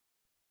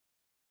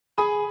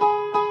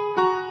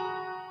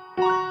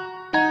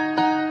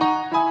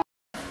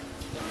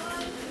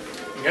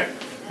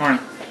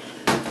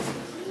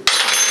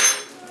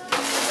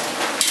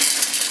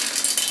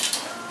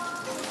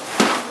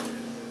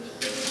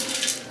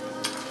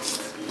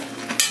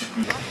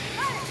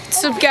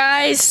What's up,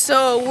 guys?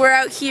 So we're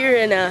out here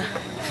in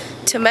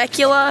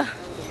Temecula.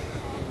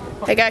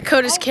 I got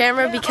Dakota's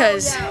camera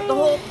because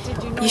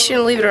you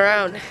shouldn't leave it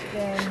around.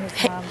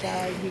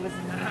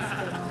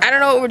 I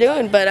don't know what we're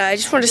doing, but I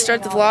just wanted to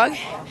start the vlog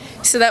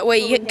so that way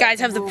you guys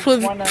have the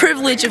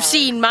privilege of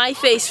seeing my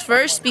face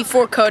first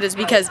before Dakota's,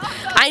 because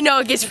I know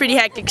it gets pretty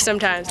hectic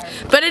sometimes.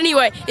 But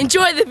anyway,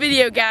 enjoy the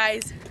video,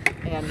 guys.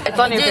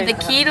 Dude, the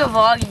key to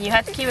vlogging, you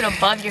have to keep it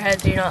above your head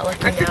so you're not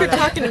looking down. I think you're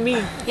talking to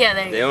me. Yeah,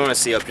 there you go. They don't want to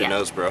see up your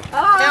nose, bro. They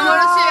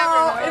want to see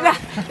up your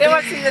nose. They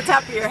want to see the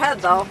top of your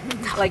head, though,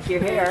 like your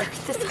hair.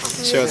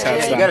 Show us how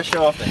it's done. You gotta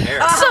show off the hair.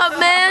 What's up,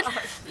 man?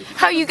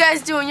 How you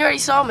guys doing? You already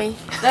saw me.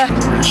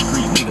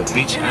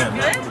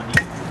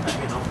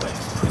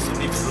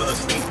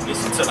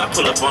 Until I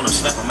pull up on them,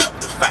 snap them out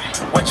with the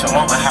fire. Watch your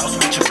mama house,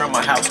 reach you from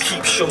my house,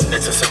 keep shooting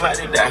until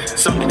somebody die.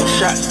 So many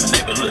shots,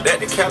 neighbor looked at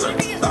the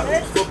calendar, thought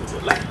it was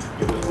football like.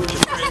 With your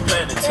friend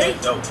playing the tape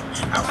though.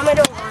 I'm gonna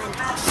do one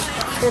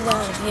for the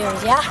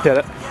viewers, yeah? Get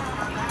it.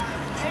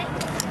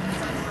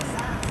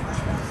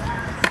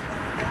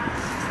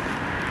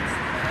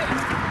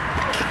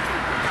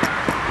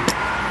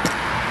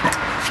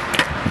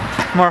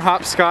 More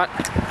hops, Scott.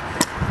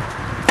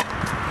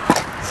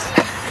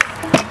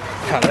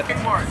 Got it.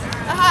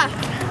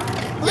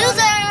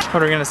 Loser!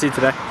 What are we gonna see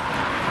today?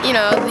 You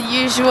know, the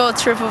usual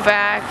triple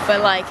back,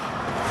 but like,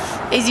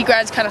 easy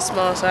grind's kind of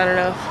small, so I don't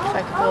know if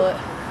I can pull it.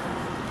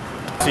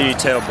 See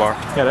tail bar.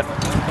 Get it.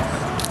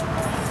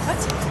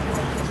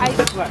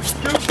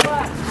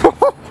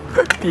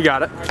 You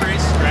got it.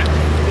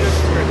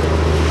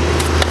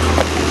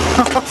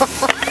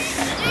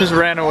 Just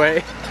ran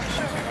away.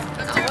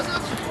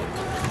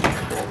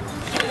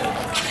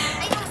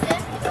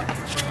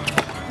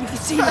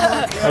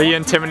 Are you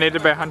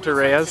intimidated by Hunter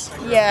Reyes?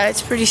 Yeah,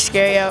 it's pretty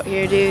scary out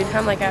here, dude.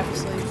 I'm like half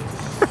asleep.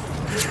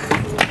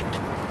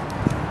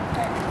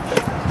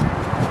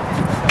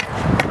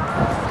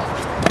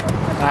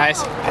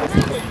 Nice.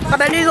 I'm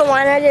gonna do the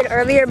one I did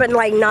earlier, but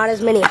like not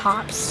as many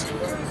hops.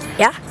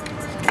 Yeah?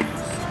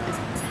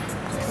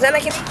 Does that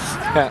make it?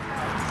 Yeah.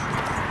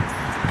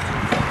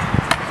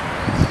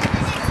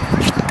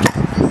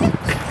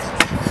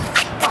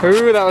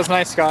 Ooh, that was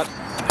nice, Scott.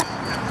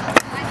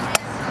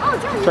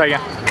 Try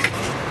again.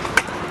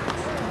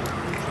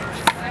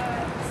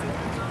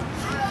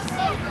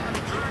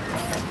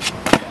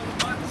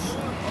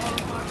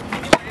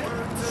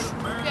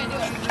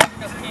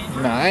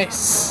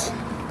 Nice.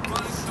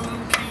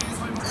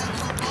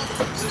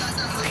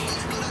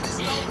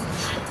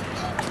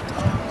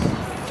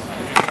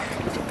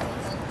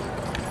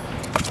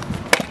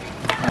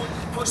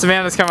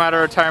 Savannah's come out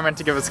of retirement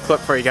to give us a clip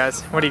for you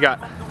guys. What do you got?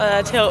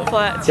 Tail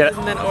flats Get it.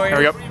 and then orange. There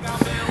we go.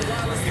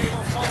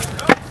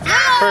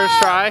 First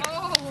try.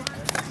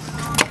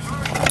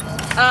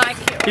 I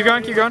can't. Keep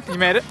going, keep going. You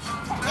made it.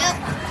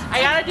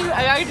 I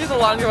gotta do the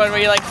longer one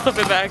where you like flip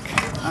it back.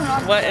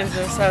 What is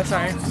this? Oh,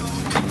 sorry.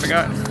 I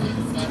forgot.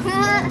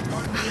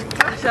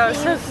 Gosh, that was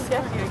so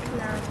scary.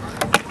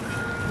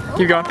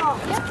 Keep going.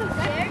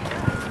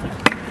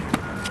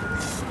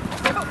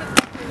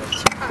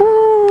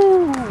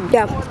 Woo!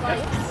 Yeah.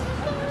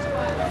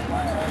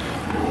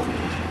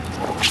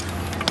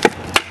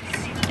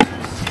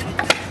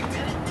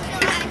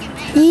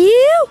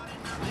 You?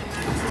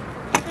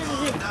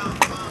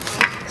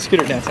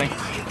 Scooter dancing.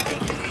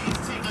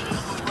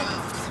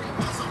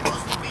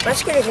 My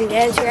scooter can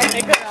dance, right?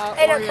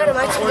 Hey, no, Dakota,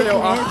 my scooter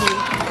can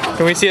dance.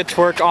 Can we see a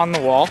twerk on the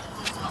wall?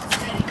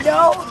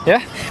 No.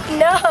 Yeah?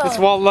 No. This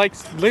wall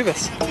likes, look at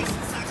this.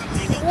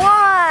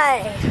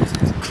 Why?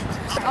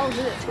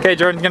 Okay,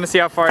 Jordan's gonna see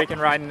how far he can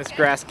ride in this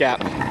grass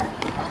gap.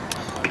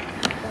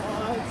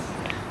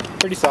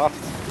 Pretty soft.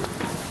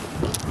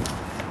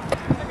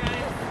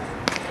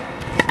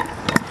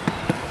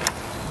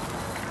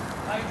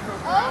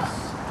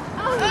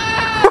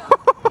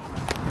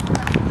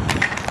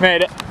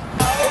 Made it.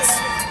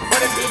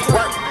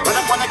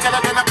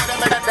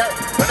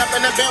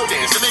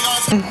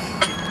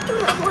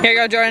 Here you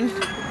go, Jordan.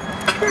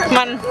 Come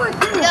on. You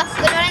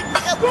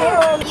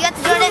got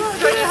the Jordan?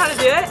 Do you know how to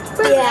do it?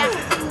 Yeah.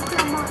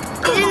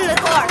 We did it in the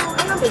car.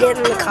 We did it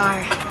in the car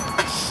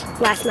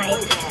last night.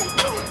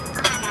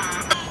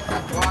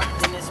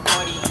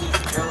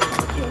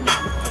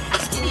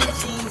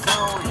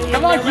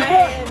 Come on, keep it.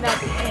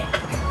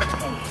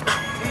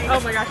 Oh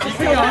my gosh, keep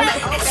going.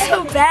 It's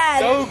so bad.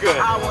 So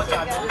good.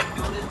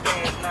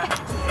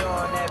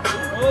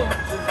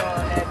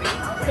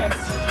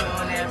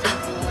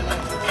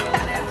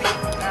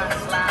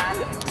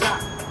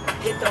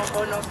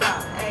 Don't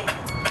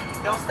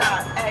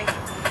stop, hey.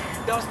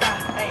 Don't stop,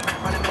 hey.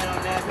 Run a man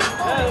on that beat.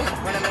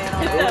 Run a man on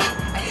that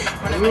beat.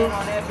 Run a man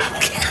on that beat.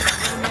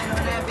 Run a man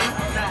on that beat.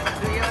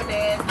 Do your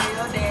dance, do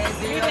your dance,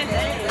 do your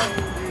dance.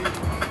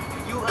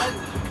 You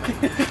ugly.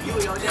 You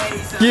your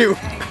days. You.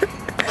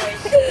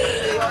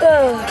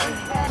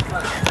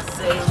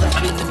 Say look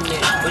in the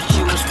mirror. What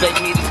you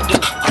expect me to do?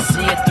 I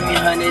see a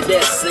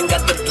 300S and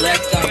got the black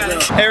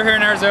out. Hey, we're here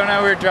in Arizona.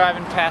 We're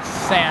driving past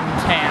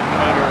Santan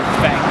Motor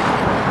thing.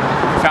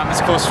 We found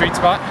this cool street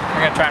spot.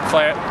 We're gonna try and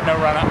play it. No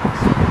run up.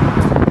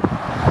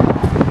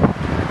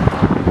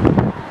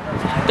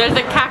 There's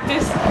a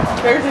cactus.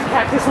 There's a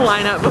cactus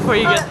lineup before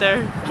you get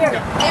there. Here,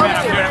 I know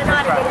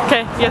how to get in.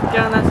 Okay, you have to get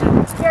on that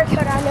side. Here,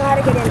 Dakota, I know how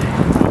to get in.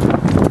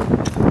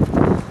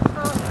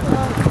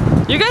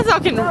 You guys all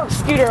can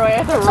scooter away. I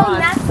have to It's on run.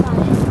 that side.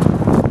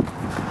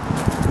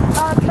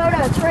 Dakota,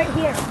 it's right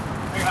here. I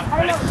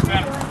don't know what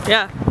you're doing.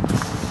 Yeah.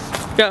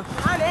 Go.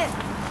 I'm in.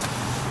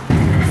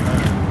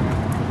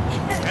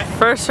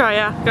 First try,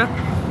 yeah. Go.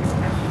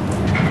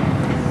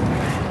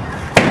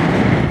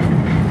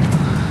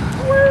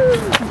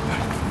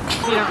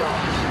 Yeah.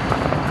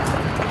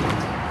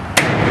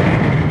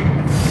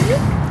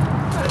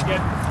 That's good.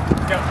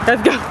 Go.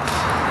 Let's go.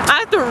 I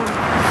have to.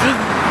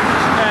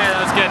 Alright, that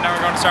was good. Now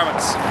we're going to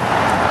Starbucks.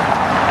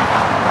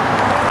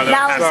 That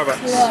was close.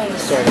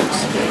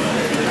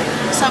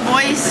 What's up,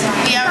 boys?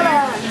 We out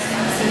here.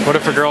 What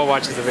if a girl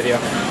watches the video?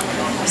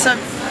 What's up,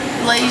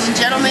 ladies and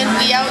gentlemen?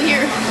 We out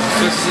here.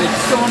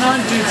 What's going on,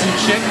 dudes and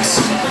chicks?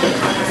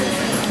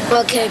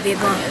 Okay,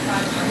 people.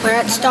 We're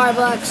at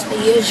Starbucks, the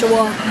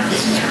usual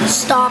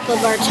stop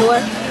of our tour.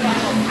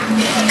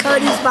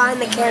 Cody's behind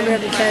the camera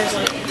because, I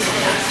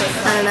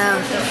don't know,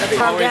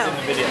 calm Always down. in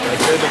the video. Like,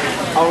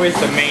 they're always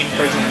the main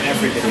person in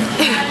every video.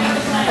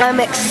 I'm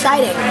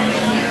excited.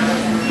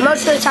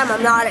 Most of the time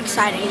I'm not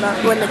excited,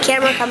 but when the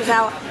camera comes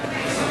out,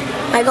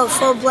 I go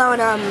full blown,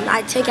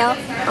 I take out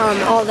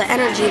all the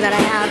energy that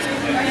I have.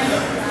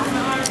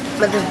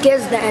 But the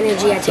gives the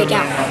energy I take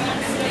out.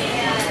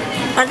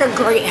 That's a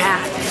great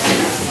hat.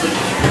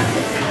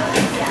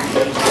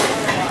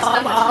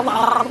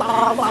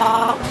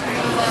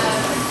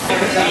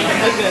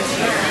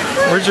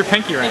 Where's your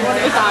pinky ring?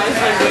 His eyes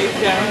like way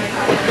down.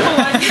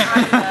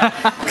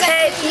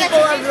 Okay, people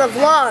of the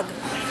vlog,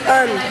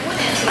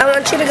 I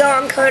want you to go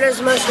on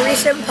Coda's most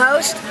recent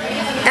post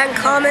and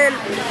comment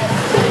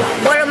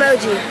what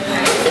emoji.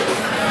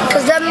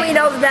 Because then we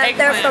know that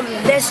they're from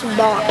this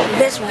vlog.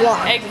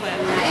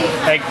 Eggplant.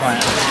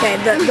 Eggplant. Okay,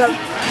 the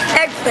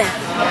eggplant.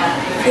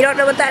 If you don't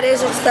know what that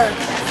is, it's the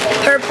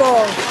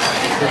purple.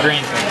 The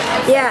green thing.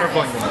 Yeah,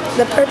 Purple and green.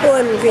 the purple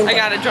and green. I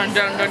got it, Jordan.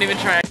 Don't even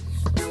try.